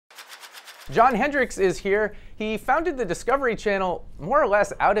John Hendricks is here. He founded the Discovery Channel more or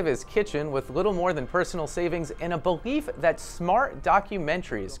less out of his kitchen with little more than personal savings and a belief that smart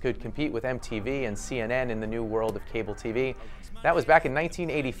documentaries could compete with MTV and CNN in the new world of cable TV. That was back in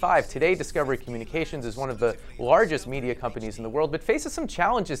 1985. Today, Discovery Communications is one of the largest media companies in the world, but faces some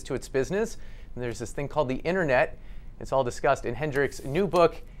challenges to its business. And there's this thing called the internet. It's all discussed in Hendricks' new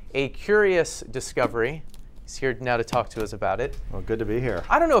book, A Curious Discovery. He's here now to talk to us about it. Well, good to be here.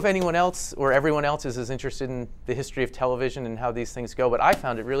 I don't know if anyone else or everyone else is as interested in the history of television and how these things go, but I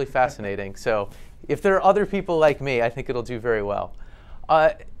found it really fascinating. So if there are other people like me, I think it'll do very well.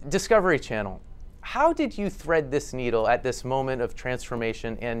 Discovery Channel, how did you thread this needle at this moment of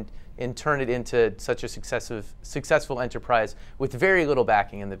transformation and turn it into such a successful enterprise with very little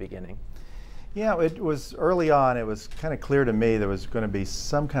backing in the beginning? Yeah, it was early on, it was kind of clear to me there was going to be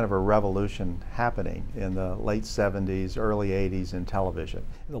some kind of a revolution happening in the late 70s, early 80s in television.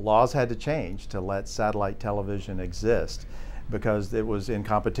 The laws had to change to let satellite television exist because it was in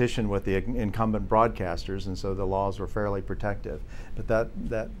competition with the incumbent broadcasters, and so the laws were fairly protective. But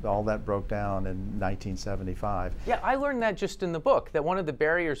all that broke down in 1975. Yeah, I learned that just in the book, that one of the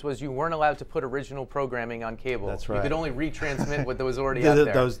barriers was you weren't allowed to put original programming on cable. That's right. You could only retransmit what was already out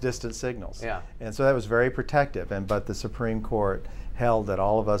there. Those distant signals. Yeah. And so that was very protective, but the Supreme Court held that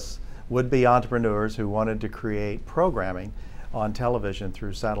all of us would-be entrepreneurs who wanted to create programming on television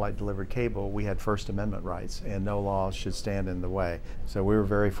through satellite delivered cable, we had First Amendment rights and no laws should stand in the way. So we were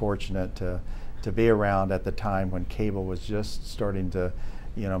very fortunate to be around at the time when cable was just starting to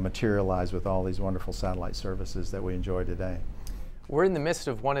materialize with all these wonderful satellite services that we enjoy today. We're in the midst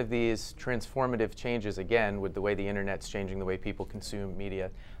of one of these transformative changes again with the way the internet's changing the way people consume media.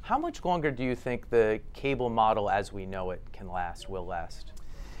 How much longer do you think the cable model as we know it will last?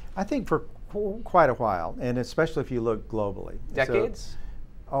 I think for quite a while, and especially if you look globally. Decades?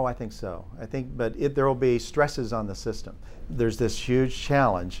 Oh, I think so. But there will be stresses on the system. There's this huge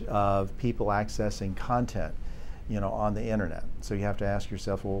challenge of people accessing content, on the internet. So you have to ask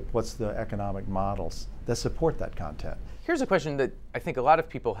yourself, well, what's the economic models that support that content? Here's a question that I think a lot of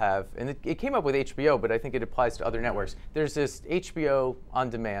people have, and it came up with HBO, but I think it applies to other networks. There's this HBO on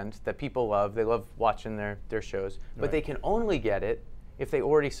demand that people love. They love watching their shows, but Right. They can only get it if they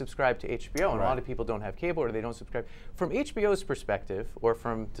already subscribe to HBO, and Right. a lot of people don't have cable or they don't subscribe. From HBO's perspective, or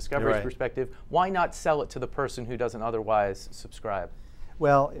from Discovery's perspective, why not sell it to the person who doesn't otherwise subscribe?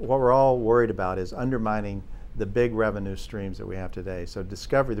 Well, what we're all worried about is undermining the big revenue streams that we have today. So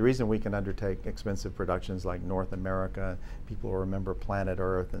Discovery, the reason we can undertake expensive productions like North America, people will remember Planet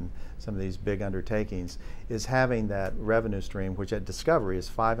Earth and some of these big undertakings, is having that revenue stream, which at Discovery is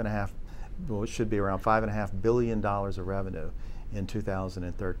it should be around $5.5 billion of revenue in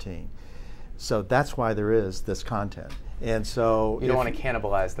 2013. So that's why there is this content. And so you don't want to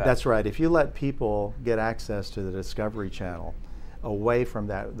cannibalize that. That's right. If you let people get access to the Discovery Channel away from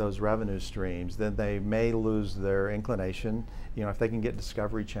those revenue streams, then they may lose their inclination. If they can get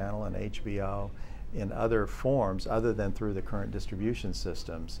Discovery Channel and HBO in other forms other than through the current distribution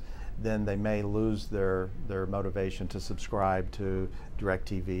systems, then they may lose their motivation to subscribe to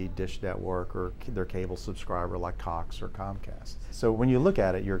DirecTV, Dish Network, or their cable subscriber like Cox or Comcast. So when you look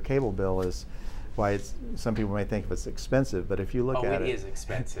at it, your cable bill is why some people may think it's expensive, but if you look at it, it is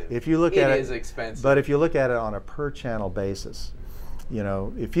expensive. If you look at it, it is expensive. But if you look at it on a per channel basis,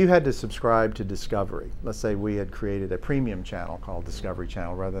 if you had to subscribe to Discovery, let's say we had created a premium channel called Discovery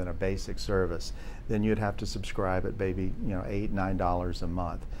Channel rather than a basic service, then you'd have to subscribe at maybe $8, $9 a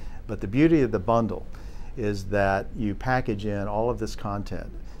month. But the beauty of the bundle is that you package in all of this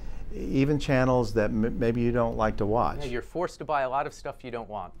content, even channels that maybe you don't like to watch. Yeah, you're forced to buy a lot of stuff you don't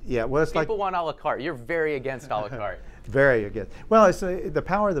want. Yeah, well, it's people want a la carte. You're very against a la carte. Very against. Well, the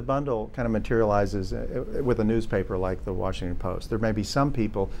power of the bundle kind of materializes with a newspaper like the Washington Post. There may be some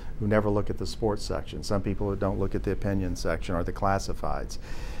people who never look at the sports section, some people who don't look at the opinion section or the classifieds.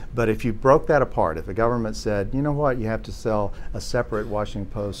 But if you broke that apart, if the government said, you know what, you have to sell a separate Washington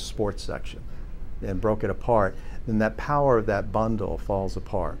Post sports section, and broke it apart, then that power of that bundle falls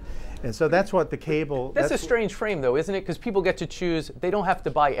apart. And so that's what the cable... That's a strange frame, though, isn't it? Because people get to choose. They don't have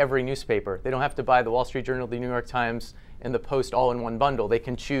to buy every newspaper. They don't have to buy the Wall Street Journal, the New York Times, and the Post all in one bundle. They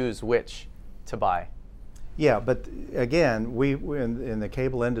can choose which to buy. Yeah, but again, we in the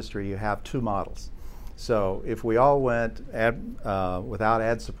cable industry, you have two models. So if we all went without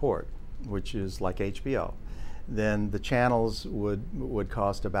ad support, which is like HBO, then the channels would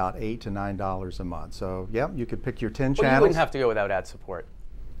cost about $8 to $9 a month. So yeah, you could pick your 10 channels. You wouldn't have to go without ad support.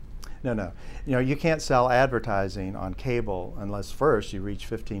 No. You can't sell advertising on cable unless first you reach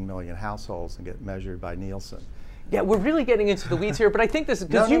 15 million households and get measured by Nielsen. Yeah, we're really getting into the weeds here, but I think this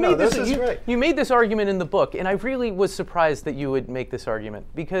because you made this argument in the book, and I really was surprised that you would make this argument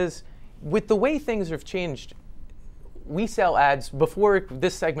because with the way things have changed, we sell ads before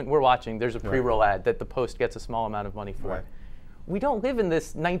this segment we're watching. There's a pre-roll ad that the Post gets a small amount of money for. Right. We don't live in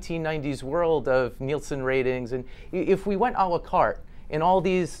this 1990s world of Nielsen ratings, and if we went a la carte and all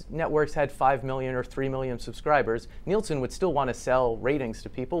these networks had 5 million or 3 million subscribers, Nielsen would still want to sell ratings to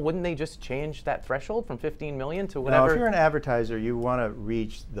people. Wouldn't they just change that threshold from 15 million to whatever? No, if you're an advertiser, you want to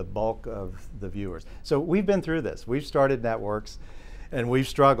reach the bulk of the viewers. So we've been through this. We've started networks, and we've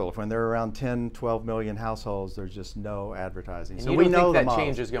struggled. When there are around 10, 12 million households, there's just no advertising. And so you we don't know think the that models.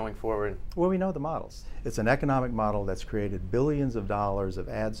 changes going forward? Well, we know the models. It's an economic model that's created billions of dollars of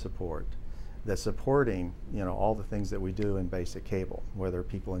ad support that's supporting, all the things that we do in basic cable, whether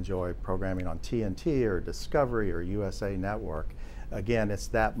people enjoy programming on TNT or Discovery or USA Network. Again, it's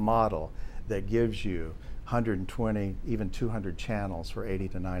that model that gives you 120, even 200 channels for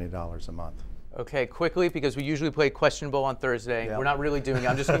 $80 to $90 a month. Okay, quickly, because we usually play Questionable on Thursday. Yep. We're not really doing it.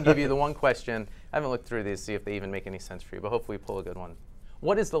 I'm just going to give you the one question. I haven't looked through these to see if they even make any sense for you, but hopefully we pull a good one.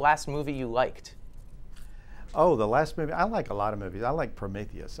 What is the last movie you liked? Oh, the last movie, I like a lot of movies. I like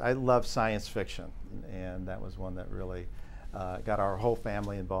Prometheus. I love science fiction, and that was one that really got our whole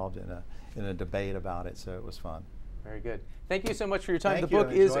family involved in a debate about it, so it was fun. Very good. Thank you so much for your time. Thank The you.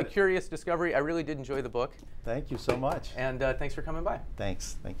 book is A Enjoyed it. Curious Discovery. I really did enjoy the book. Thank you so much. And thanks for coming by.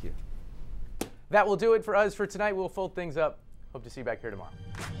 Thanks. Thank you. That will do it for us for tonight. We'll fold things up. Hope to see you back here tomorrow.